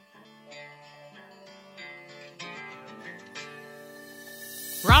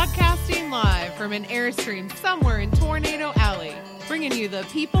Broadcasting live from an Airstream somewhere in Tornado Alley, bringing you the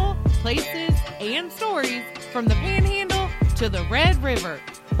people, places, and stories from the Panhandle to the Red River.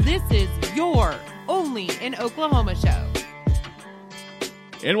 This is your Only in Oklahoma show.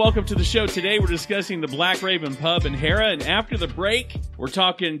 And welcome to the show. Today we're discussing the Black Raven Pub in Harrah, and after the break, we're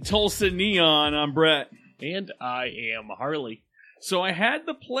talking Tulsa Neon. I'm Brett. And I am Harley. So I had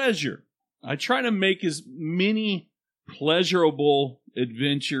the pleasure. I try to make as many pleasurable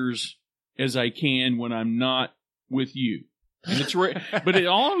adventures as I can when I'm not with you. And it's but it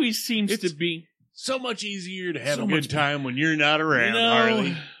always seems to be so much easier to have a good time when you're not around,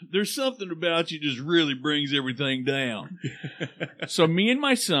 Harley. There's something about you just really brings everything down. So me and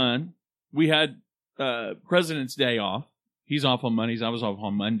my son, we had President's Day off. He's off on Mondays. I was off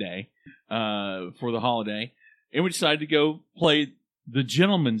on Monday for the holiday. And we decided to go play the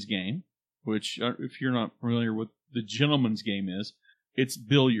Gentleman's Game, which, if you're not familiar with the Gentleman's Game is, it's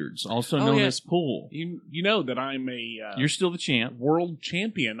billiards, also known as pool. You know that I'm a you're still the champ, world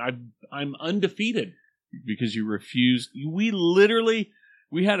champion. I'm undefeated because you refused. We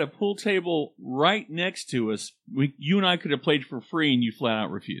had a pool table right next to us. You and I could have played for free, and you flat out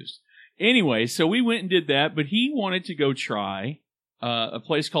refused. Anyway, so we went and did that, but he wanted to go try a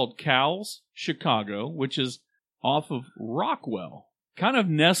place called Cowell's Chicago, which is off of Rockwell, kind of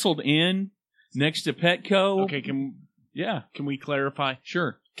nestled in next to Petco. Okay, can we clarify?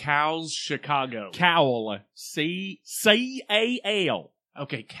 Sure. Cowell's Chicago. Cowell. C-A-L.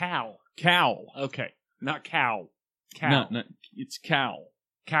 Okay, Cow. Cowell. Okay, not cow. Cow. No, it's Cowell.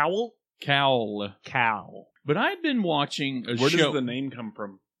 Cowell? Cowell. Cow. But I've been watching a show. Where does the name come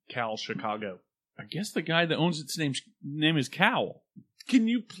from? Cowell Chicago. I guess the guy that owns its name is Cowell. Can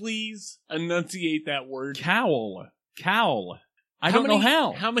you please enunciate that word? Cowell. Cowell. I don't know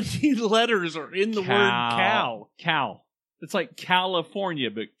how. How many letters are in the word cow? Cow. It's like California,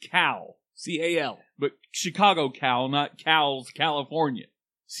 but cow. C-A-L. But Chicago cow, not Cowell's, California.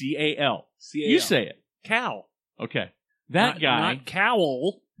 C-A-L. C-A-L. You say it. Cow. Okay. That guy. Not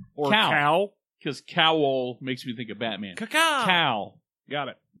Cowl or cow. Because Cowell makes me think of Batman. Cacao. Cow. Got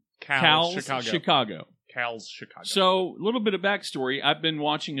it. Cowell's Chicago. Cowell's Chicago. So, a little bit of backstory. I've been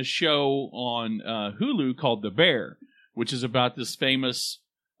watching a show on Hulu called The Bear, which is about this famous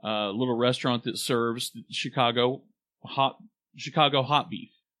little restaurant that serves Chicago hot beef,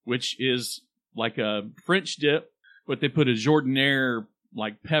 which is like a French dip, but they put a Jordanaire,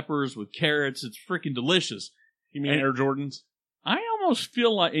 like peppers with carrots. It's freaking delicious. You mean Air Jordans? I almost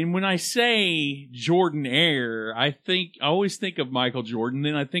feel like, and when I say Jordanaire, I always think of Michael Jordan,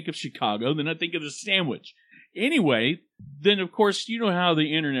 then I think of Chicago, then I think of the sandwich. Anyway, then of course you know how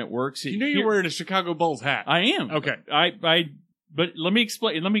the internet works. You know you're wearing a Chicago Bulls hat. I am. Okay. But let me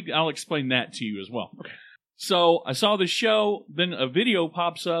explain. I'll explain that to you as well. Okay. So I saw the show, then a video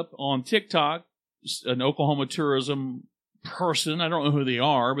pops up on TikTok, an Oklahoma tourism person. I don't know who they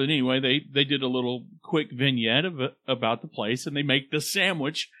are, but anyway, they did a little quick vignette about the place, and they make the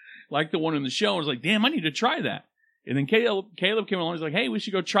sandwich like the one in the show. I was like, damn, I need to try that. And then Caleb came along. He's like, hey, we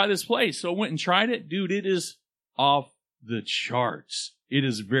should go try this place. So I went and tried it. Dude, it is off the charts. It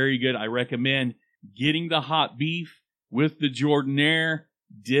is very good. I recommend getting the hot beef with the Jordanaire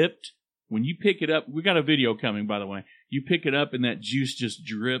dipped. When you pick it up, we got a video coming, by the way. You pick it up and that juice just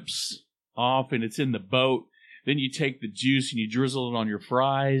drips off and it's in the boat. Then you take the juice and you drizzle it on your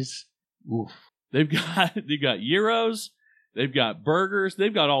fries. Oof. They've got gyros. They've got burgers.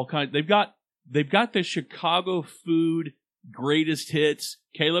 They've got all kinds. They've got the Chicago food greatest hits.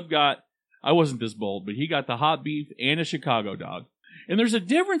 Caleb I wasn't this bold, but he got the hot beef and a Chicago dog. And there's a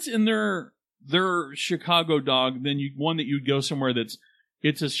difference in their Chicago dog than one that you'd go somewhere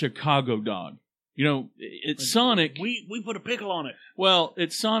it's a Chicago dog. You know, it's Sonic. We put a pickle on it. Well,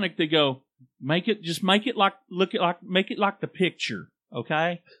 it's Sonic. They go, make it like the picture,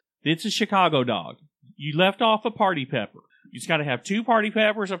 okay? It's a Chicago dog. You left off a party pepper. You just got to have 2 party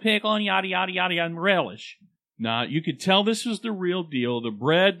peppers, a pickle, and yada, yada, yada, and relish. Now, you could tell this was the real deal. The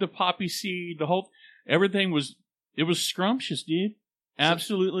bread, the poppy seed, everything was scrumptious, dude.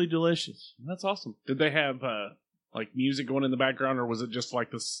 Absolutely delicious. That's awesome. Did they have, like music going in the background, or was it just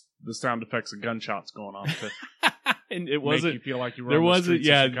like the sound effects of gunshots going on to and it wasn't, make you feel like you were on the streets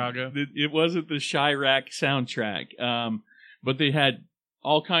of Chicago? It wasn't the Chirac soundtrack. But they had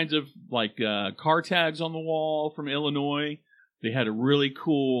all kinds of like car tags on the wall from Illinois. They had a really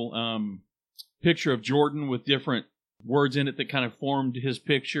cool picture of Jordan with different words in it that kind of formed his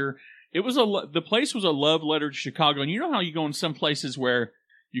picture. It was the place was a love letter to Chicago. And you know how you go in some places where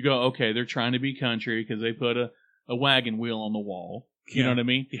you go, okay, they're trying to be country because they put a wagon wheel on the wall. You know what I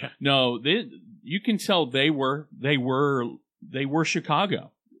mean? Yeah. No, you can tell they were they were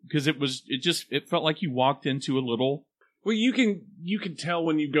Chicago, because it felt like you walked into a little. Well, you can tell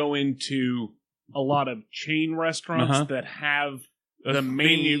when you go into a lot of chain restaurants that have the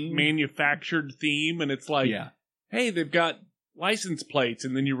manufactured theme, and it's like, hey, they've got license plates,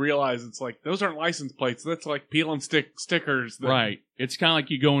 and then you realize it's like, those aren't license plates. That's like peel and stick stickers. Right. It's kind of like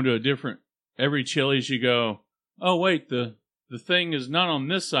you go into every Chili's, you go, oh wait, the thing is not on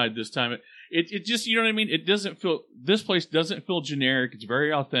this side this time. It just, you know what I mean? This place doesn't feel generic. It's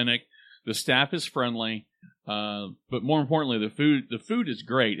very authentic. The staff is friendly. But more importantly, the food is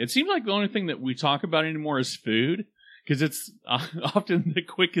great. It seems like the only thing that we talk about anymore is food, because it's often the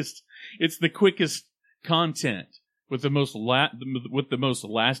quickest content with the most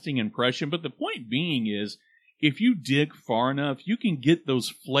lasting impression. But the point being is, if you dig far enough, you can get those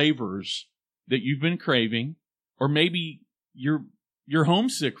flavors that you've been craving, or maybe you're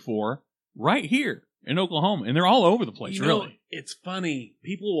homesick for, right here in Oklahoma, and they're all over the place. Really, it's funny.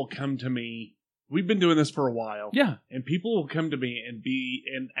 People will come to me. We've been doing this for a while, and people will come to me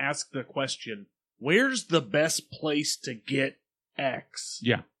and ask the question, "Where's the best place to get X?"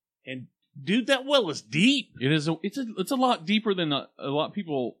 Yeah, and dude, that well is deep. It is. It's a lot deeper than a lot of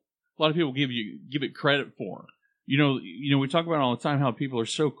people give it credit for. You know, we talk about all the time how people are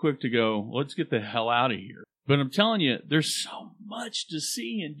so quick to go, let's get the hell out of here. But I'm telling you, there's so much to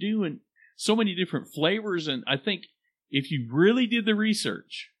see and do, and so many different flavors. And I think if you really did the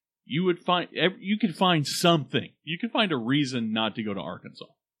research, you could find something. You could find a reason not to go to Arkansas.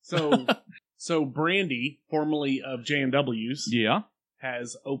 So Brandy, formerly of J&W's,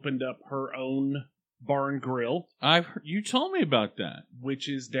 has opened up her own bar and grill. You told me about that. Which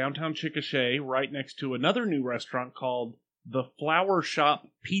is downtown Chickasha, right next to another new restaurant called the Flower Shop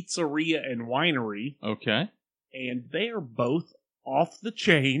Pizzeria and Winery. Okay. And they are both off the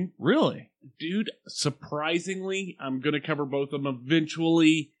chain. Really? Dude, surprisingly, I'm going to cover both of them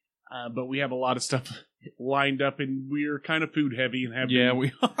eventually, but we have a lot of stuff lined up, and we're kind of food heavy and have been.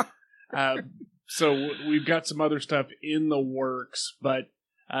 We are. So we've got some other stuff in the works, but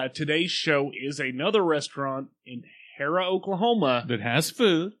today's show is another restaurant in Hera, Oklahoma. That has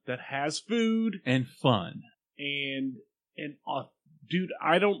food. And fun. And dude,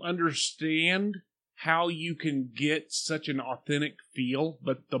 I don't understand how you can get such an authentic feel,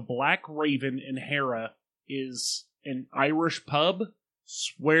 but the Black Raven in Hera is an Irish pub.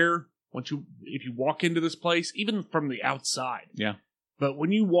 Swear, if you walk into this place, even from the outside. Yeah. But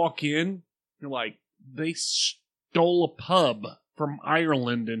when you walk in, you're like, they stole a pub from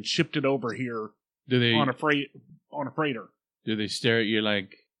Ireland and shipped it over here on a freighter. Do they stare at you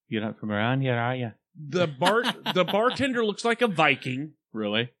like, you're not from around here, are you? The bartender looks like a Viking.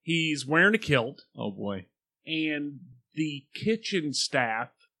 Really? He's wearing a kilt. Oh boy. And the kitchen staff,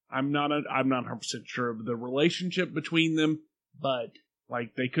 I'm not 100% sure of the relationship between them, but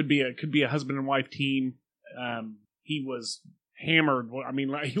like they could be a husband and wife team. He was hammered. I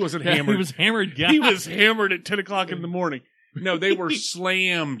mean, he wasn't hammered. He was hammered. Yeah. He was hammered at 10 o'clock in the morning. No, they were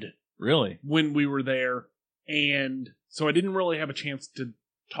slammed. Really? When we were there. And so I didn't really have a chance to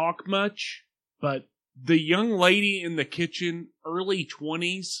talk much, but the young lady in the kitchen, early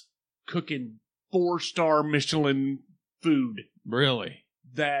 20s, cooking 4-star Michelin food. Really?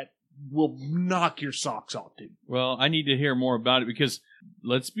 That will knock your socks off, dude. Well, I need to hear more about it, because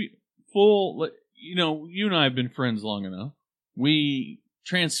let's be full. You and I have been friends long enough.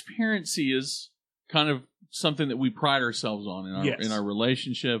 Transparency is kind of something that we pride ourselves on in our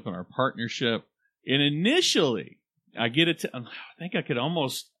relationship and our partnership. And initially, I think I could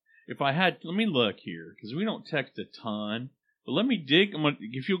almost, let me look here, because we don't text a ton, but let me dig.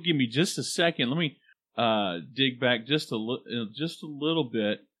 If you'll give me just a second, let me dig back just a little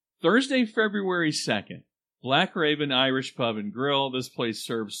bit. Thursday, February 2nd, Black Raven Irish Pub and Grill. This place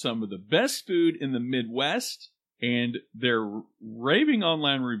serves some of the best food in the Midwest, and their raving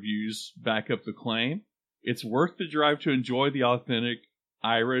online reviews back up the claim. It's worth the drive to enjoy the authentic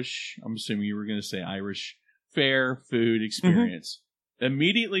Irish, I'm assuming you were going to say Irish, fair food experience. Mm-hmm.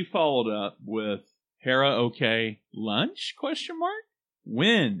 Immediately followed up with Hera OK lunch? ?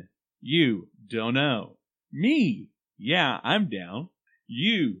 When? You don't know. Me? Yeah, I'm down.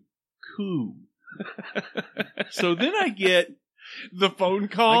 You? Cool. So then I get the phone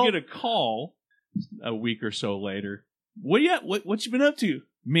call. I get a call a week or so later. What you been up to?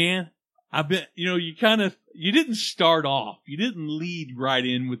 Man, I've been, you didn't start off. You didn't lead right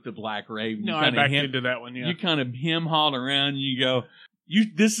in with the Black Raven. No, I backed into that one, yeah. You kind of hem-hawed around and you go,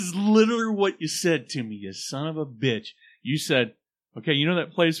 this is literally what you said to me, you son of a bitch. You said, okay, you know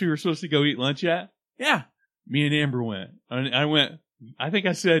that place we were supposed to go eat lunch at? Yeah. Me and Amber went. And I went, I think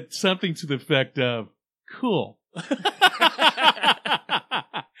I said something to the effect of, cool.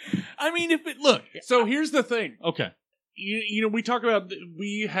 I mean, look. So here's the thing. Okay. You know,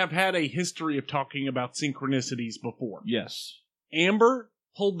 we have had a history of talking about synchronicities before. Yes. Amber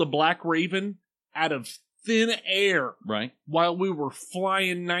pulled the Black Raven out of thin air Right. while we were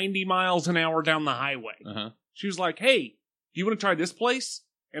flying 90 miles an hour down the highway. Uh-huh. She was like, hey, do you want to try this place?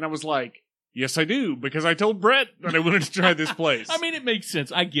 And I was like, yes, I do, because I told Brett that I wanted to try this place. I mean, it makes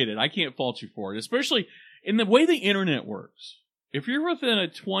sense. I get it. I can't fault you for it, especially in the way the internet works. If you're within a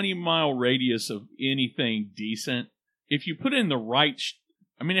 20-mile radius of anything decent, if you put in the right,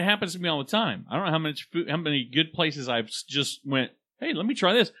 I mean, it happens to me all the time. I don't know how many good places I've just went, hey, let me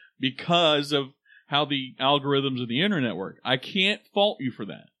try this, because of how the algorithms of the internet work. I can't fault you for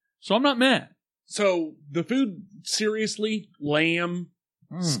that. So I'm not mad. So the food, seriously, lamb,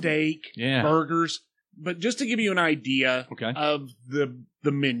 steak, burgers. But just to give you an idea of the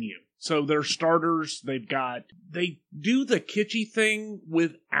menu. So their starters, they do the kitschy thing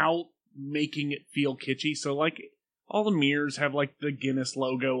without making it feel kitschy. So like all the mirrors have like the Guinness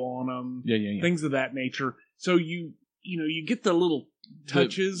logo on them. Yeah. Things of that nature. So you get the little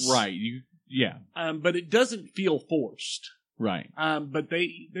touches. Right. But it doesn't feel forced. Right. But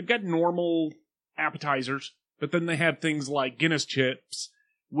they've got normal appetizers, but then they have things like Guinness chips,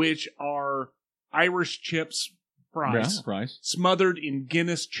 which are Irish chips fries, smothered in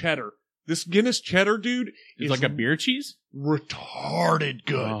Guinness cheddar. This Guinness cheddar, dude, is like a beer cheese? Retarded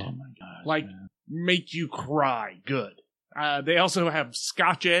good. Oh my god. Like, make you cry good. They also have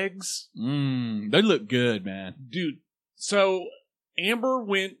Scotch eggs. They look good, man. Dude, so Amber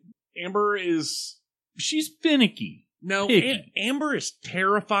is... She's finicky. No, Amber is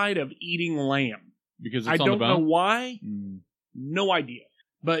terrified of eating lamb. Because I it's on don't the know bone? why. No idea.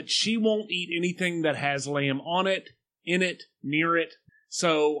 But she won't eat anything that has lamb on it, in it, near it.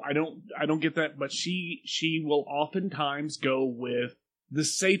 So I don't get that. But she will oftentimes go with the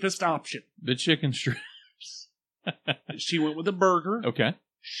safest option. The chicken strips. She went with a burger. Okay.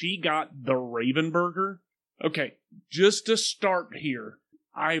 She got the Raven burger. Okay, just to start here,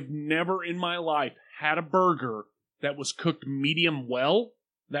 I've never in my life had a burger that was cooked medium well.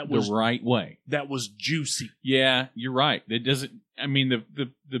 That was the right way. That was juicy. Yeah, you're right. It doesn't. I mean,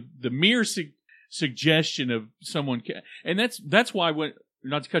 the mere suggestion of someone, and that's why when,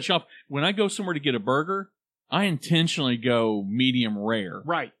 not to cut you off, when I go somewhere to get a burger, I intentionally go medium rare,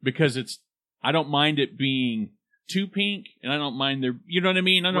 right? Because I don't mind it being too pink, and I don't mind you know what I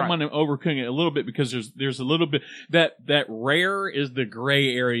mean. I don't mind them overcooking it a little bit, because there's a little bit that rare is the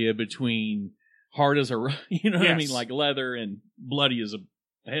gray area between hard as a, you know what I mean, like leather, and bloody as a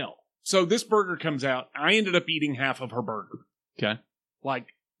hell. So this burger comes out. I ended up eating half of her burger. Okay. Like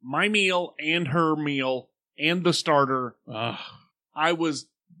my meal and her meal and the starter. I was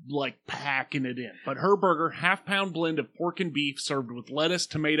like packing it in. But her burger, 1/2-pound blend of pork and beef served with lettuce,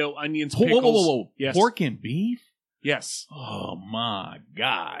 tomato, onions, pickles. Whoa. Yes. Pork and beef? Yes. Oh my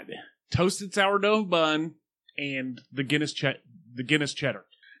God. Toasted sourdough bun and the Guinness cheddar.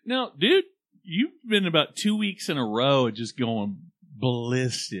 Now, dude, you've been about 2 weeks in a row just going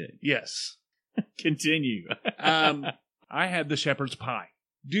ballistic. Yes. Continue. I had the shepherd's pie.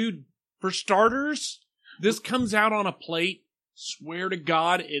 Dude, for starters, this comes out on a plate. Swear to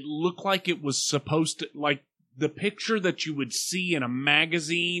God, it looked like it was supposed to, like the picture that you would see in a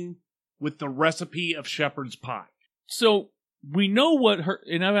magazine with the recipe of shepherd's pie. So, we know what her,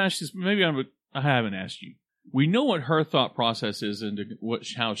 and I've asked this, maybe I haven't asked you. We know what her thought process is into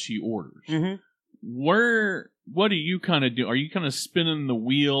how she orders. Mm-hmm. What do you kind of do? Are you kind of spinning the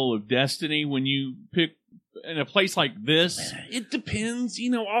wheel of destiny when you pick in a place like this? It depends. You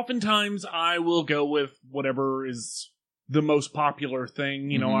know, oftentimes I will go with whatever is the most popular thing.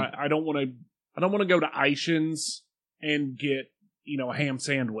 You know, I don't want to go to Aishin's and get, you know, a ham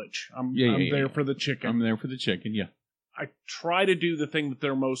sandwich. I'm there for the chicken. I'm there for the chicken, yeah. I try to do the thing that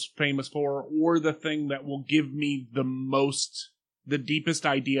they're most famous for, or the thing that will give me the deepest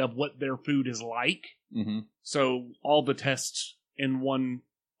idea of what their food is like. Mm-hmm. So all the tests on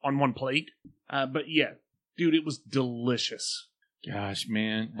one plate. But yeah, dude, it was delicious. Gosh,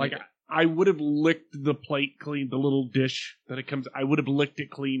 man. Like I would have licked the plate clean, the little dish that it comes. I would have licked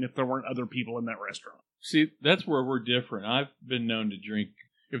it clean if there weren't other people in that restaurant. See, that's where we're different. I've been known to drink.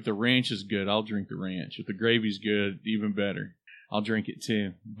 If the ranch is good, I'll drink the ranch. If the gravy's good, even better. I'll drink it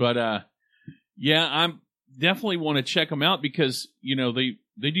too. But yeah, I'm definitely want to check them out because you know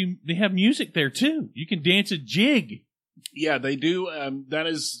they have music there too. You can dance a jig. Yeah, they do.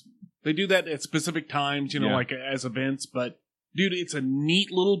 They do that at specific times. You know, like as events. But dude, it's a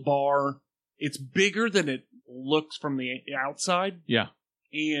neat little bar. It's bigger than it looks from the outside. Yeah,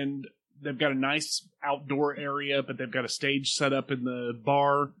 and they've got a nice outdoor area, but they've got a stage set up in the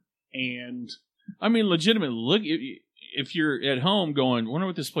bar. And I mean, legitimately, look, if you're at home going, wonder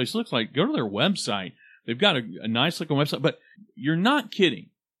what this place looks like, go to their website. They've got a nice looking website, but you're not kidding.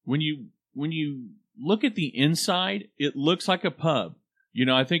 When you look at the inside, it looks like a pub. You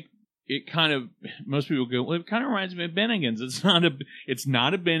know, I think it kind of, most people go, well, it kind of reminds me of Bennigan's. It's not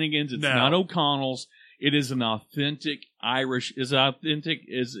a Bennigan's. It's not O'Connell's. It is an authentic Irish, as authentic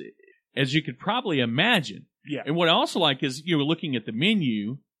as you could probably imagine. Yeah. And what I also like is, you know, looking at the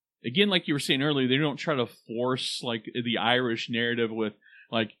menu, again, like you were saying earlier, they don't try to force like the Irish narrative with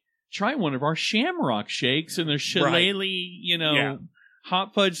like, try one of our shamrock shakes and their shillelagh, you know,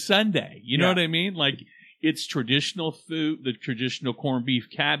 hot fudge sundae. You know what I mean? Like, it's traditional food, the traditional corned beef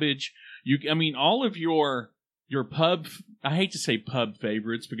cabbage. I mean, all of your pub, I hate to say pub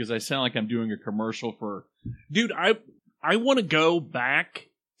favorites because I sound like I'm doing a commercial for. Dude, I want to go back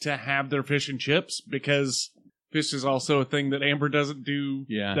to have their fish and chips because fish is also a thing that Amber doesn't do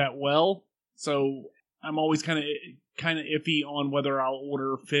that well. So I'm always kind of iffy on whether I'll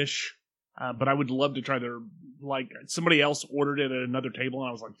order fish. But I would love to try their, like, somebody else ordered it at another table and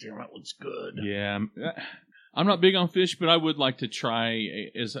I was like, damn, that looks good. Yeah. I'm not big on fish, but I would like to try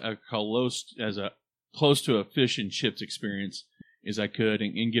as close to a fish and chips experience as I could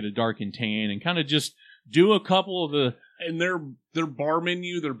and get a dark and tan and kind of just do a couple of the. And their bar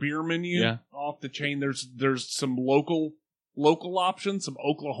menu, their beer menu, off the chain. There's some local options, some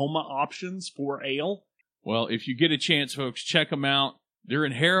Oklahoma options for ale. Well, if you get a chance, folks, check them out. They're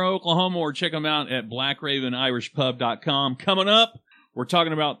in Harrah, Oklahoma, or check them out at BlackRavenIrishPub.com. Coming up, we're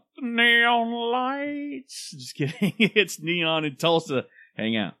talking about neon lights. Just kidding. It's neon in Tulsa.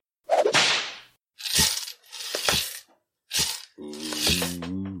 Hang out.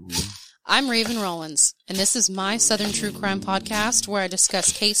 I'm Raven Rollins, and this is my Southern True Crime podcast where I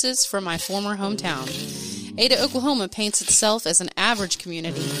discuss cases from my former hometown. Ada, Oklahoma paints itself as an average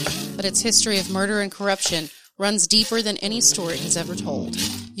community, but its history of murder and corruption runs deeper than any story has ever told.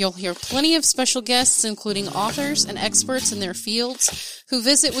 You'll hear plenty of special guests, including authors and experts in their fields, who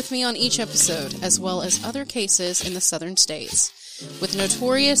visit with me on each episode, as well as other cases in the southern states. With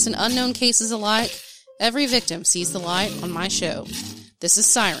notorious and unknown cases alike, every victim sees the light on my show. This is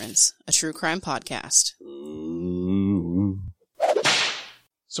Sirens, a true crime podcast.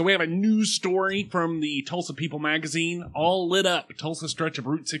 So we have a news story from the Tulsa People magazine. All lit up. Tulsa stretch of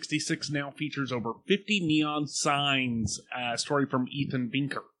Route 66 now features over 50 neon signs. Story from Ethan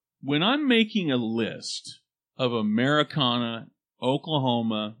Binker. When I'm making a list of Americana,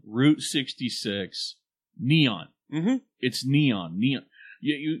 Oklahoma, Route 66, neon. Mm-hmm. It's neon.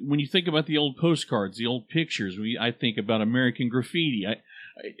 When you think about the old postcards, the old pictures, I think about American graffiti.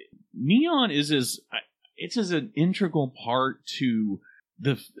 Neon is as an integral part to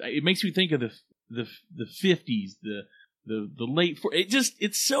it makes me think of the 50s, the late.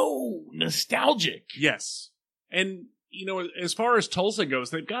 It's so nostalgic. Yes, and you know, as far as Tulsa goes,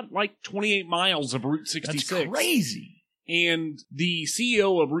 they've got like 28 miles of Route 66. That's crazy. And the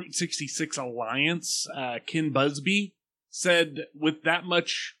CEO of Route 66 Alliance, Ken Busby, said with that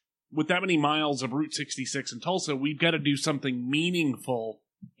many miles of Route 66 in Tulsa, we've got to do something meaningful.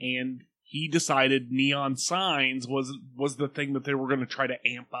 And he decided neon signs was the thing that they were going to try to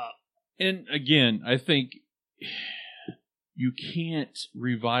amp up. And again, I think you can't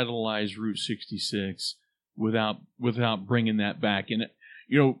revitalize Route 66 without bringing that back. And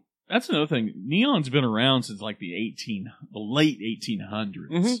you know, that's another thing. Neon's been around since like the late 1800s.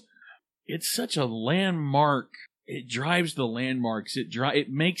 Mm-hmm. It's such a landmark. It drives the landmarks. It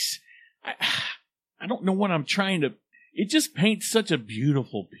makes. I don't know what I'm trying to. It just paints such a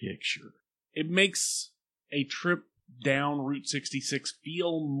beautiful picture. It makes a trip down Route 66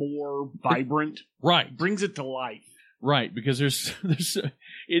 feel more vibrant. Right. Brings it to life. Right, because there's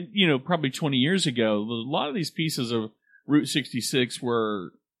probably 20 years ago, a lot of these pieces of Route 66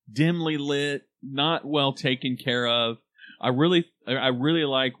 were dimly lit, not well taken care of. I really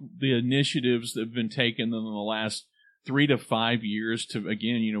like the initiatives that have been taken in the last 3 to 5 years to,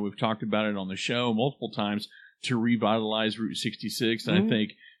 again, we've talked about it on the show multiple times, to revitalize Route 66. And I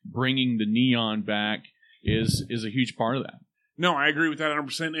think bringing the neon back is a huge part of that. No, I agree with that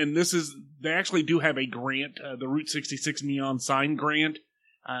 100%. And they actually do have a grant, the Route 66 Neon Sign Grant.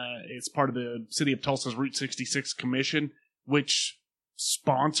 It's part of the City of Tulsa's Route 66 Commission, which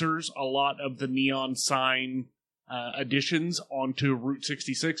sponsors a lot of the neon sign additions onto Route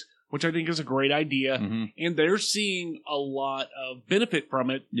 66, which I think is a great idea. Mm-hmm. And they're seeing a lot of benefit from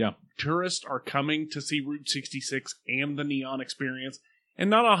it. Yeah. Tourists are coming to see Route 66 and the neon experience. And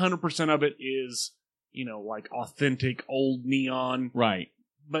not 100% of it is, like authentic old neon. Right.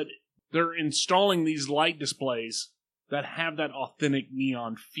 But they're installing these light displays that have that authentic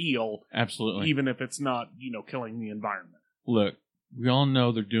neon feel, Absolutely. even if it's not, killing the environment. Look, we all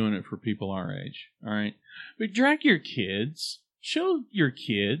know they're doing it for people our age, all right? But drag your kids. Show your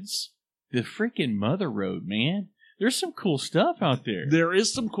kids the freaking Mother Road, man. There's some cool stuff out there. There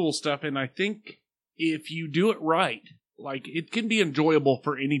is some cool stuff, and I think if you do it right, like, it can be enjoyable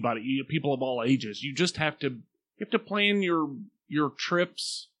for anybody, people of all ages. You just have to plan your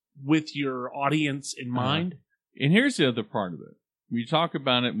trips with your audience in mind. And here's the other part of it. We talk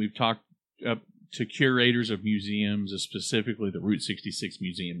about it, and we've talked to curators of museums, specifically the Route 66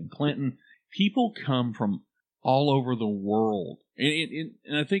 Museum in Clinton. People come from all over the world. And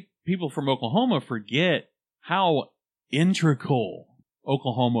I think people from Oklahoma forget how integral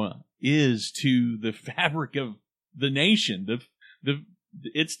Oklahoma is to the fabric of the nation.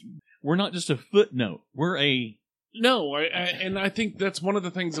 We're not just a footnote. We're a... No, and I think that's one of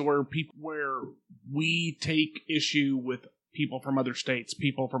the things where we take issue with people from other states,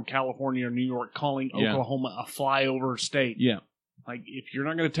 people from California or New York calling Oklahoma a flyover state. Yeah. Like, if you're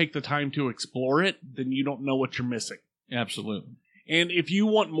not going to take the time to explore it, then you don't know what you're missing. Absolutely. And if you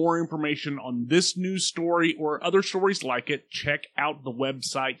want more information on this news story or other stories like it, check out the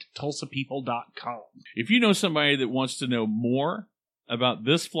website tulsapeople.com. If you know somebody that wants to know more about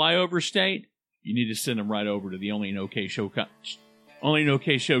this flyover state, you need to send them right over to the Only an OK Show,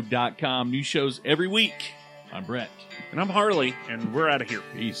 onlyanokShow.com. New shows every week. I'm Brett. And I'm Harley, and we're out of here.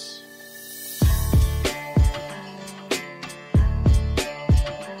 Peace.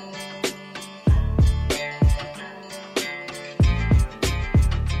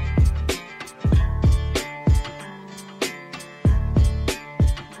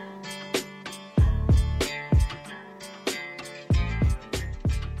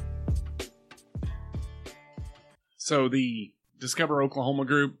 So the Discover Oklahoma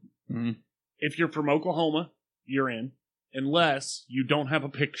group, Mm-hmm. if you're from Oklahoma, you're in, unless you don't have a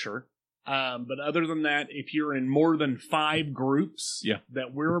picture. But other than that, if you're in more than 5 groups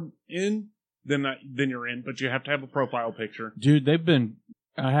that we're in, then you're in. But you have to have a profile picture. Dude,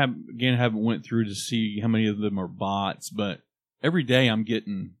 I haven't went through to see how many of them are bots, but every day I'm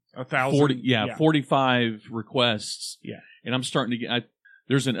getting 1,000. 45 requests. Yeah. And I'm starting to get,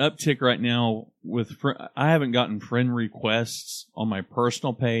 there's an uptick right now with, I haven't gotten friend requests on my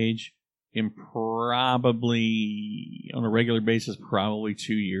personal page in probably, on a regular basis, probably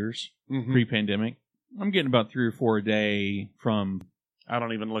 2 years pre-pandemic. I'm getting about 3 or 4 a day from, I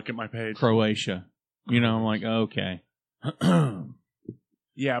don't even look at my page. Croatia. I'm like, okay.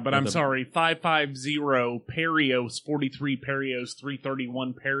 Yeah, but I'm sorry. 550 Perios 43 Perios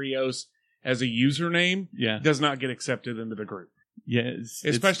 331 Perios as a username does not get accepted into the group. Yeah,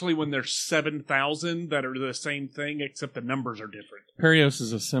 especially when there's 7,000 that are the same thing, except the numbers are different. Perios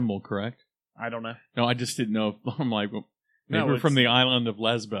is a symbol, correct? I don't know. No, I just didn't know. I'm like, maybe we're from the island of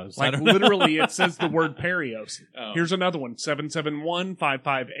Lesbos. Like, literally, it says the word Perios. Oh. Here's another one,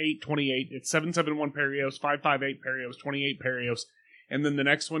 771-558-28. It's 771 Perios, 558 Perios, 28 Perios. And then the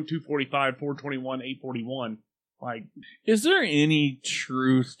next one, 245, 421, 841. Like, is there any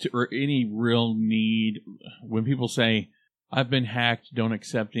truth to, or any real need when people say, I've been hacked, don't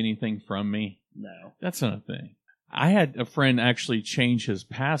accept anything from me? No. That's not a thing. I had a friend actually change his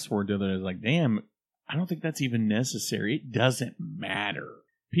password the other day. I was like, damn, I don't think that's even necessary. It doesn't matter.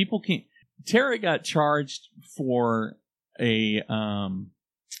 People can't. Tara got charged for a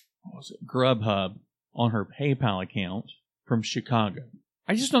Grubhub on her PayPal account from Chicago.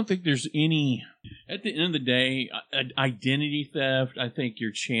 I just don't think there's any, at the end of the day, identity theft, I think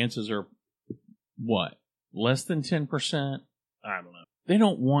your chances are, what, less than 10%? I don't know. They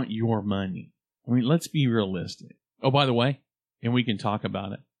don't want your money. I mean, let's be realistic. Oh, by the way, and we can talk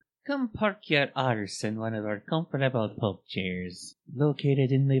about it. Come park your arse in one of our comfortable pub chairs,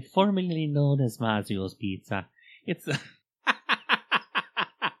 located in the formerly known as Mazio's Pizza. It's a...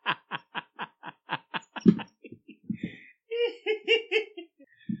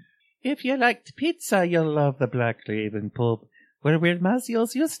 If you liked pizza, you'll love the Black Raven pub, where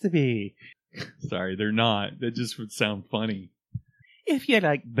Mazio's used to be. Sorry, they're not. That just would sound funny. If you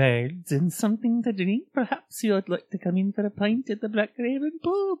like birds and something to drink, perhaps you'd like to come in for a pint at the Black Raven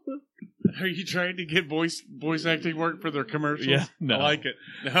pub. Are you trying to get voice acting work for their commercials? Yeah, no. I like it.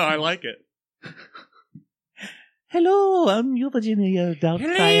 No, I like it. Hello, I'm Virginia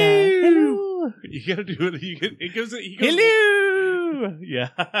Doubtfire. Hello. You gotta do it. He goes. Hello. Yeah.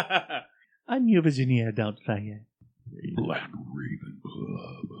 I'm Virginia Doubtfire. Black Raven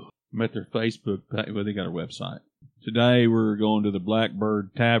Club. I'm at their Facebook. Well, they got a website. Today we're going to the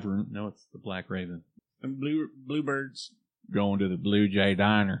Blackbird Tavern. No, it's the Black Raven. And Bluebirds. Going to the Blue Jay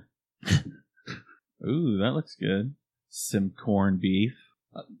Diner. Ooh, that looks good. Some corned beef.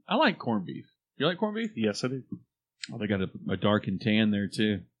 I like corned beef. You like corned beef? Yes, I do. Oh, they got a dark and tan there,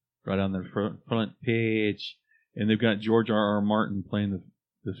 too. Right on the front page. And they've got George R.R. Martin playing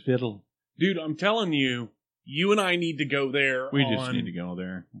the fiddle. Dude, I'm telling you, you and I need to go there. We just need to go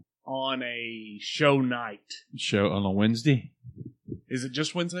there. On a show night. Show on a Wednesday? Is it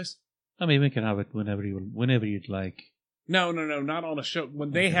just Wednesdays? I mean, we can have it whenever you'd like. No, not on a show.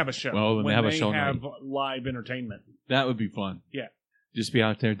 When they have a show. Well, when they have a show have night. live entertainment. That would be fun. Yeah. Just be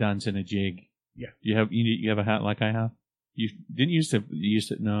out there dancing a jig. Yeah. You have a hat like I have? You used to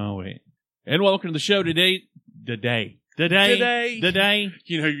no, wait. And welcome to the show today. Today.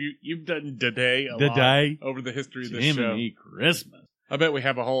 You know, you've done today a lot over the history of this show. Christmas. I bet we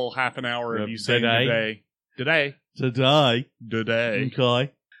have a whole half an hour of you saying today. Today.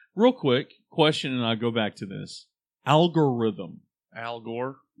 Okay. Real quick question, and I'll go back to this. Algorithm.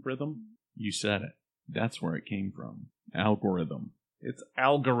 Algorithm? You said it. That's where it came from. Algorithm. It's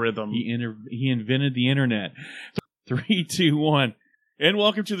algorithm. He invented the internet. 3, 2, 1. And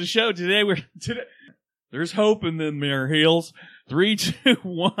welcome to the show. Today there's hope in them there heels. 3, 2,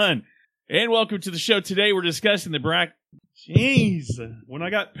 1. And welcome to the show. Today we're discussing the Jeez. When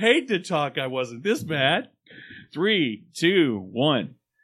I got paid to talk, I wasn't this bad. 3, 2, 1.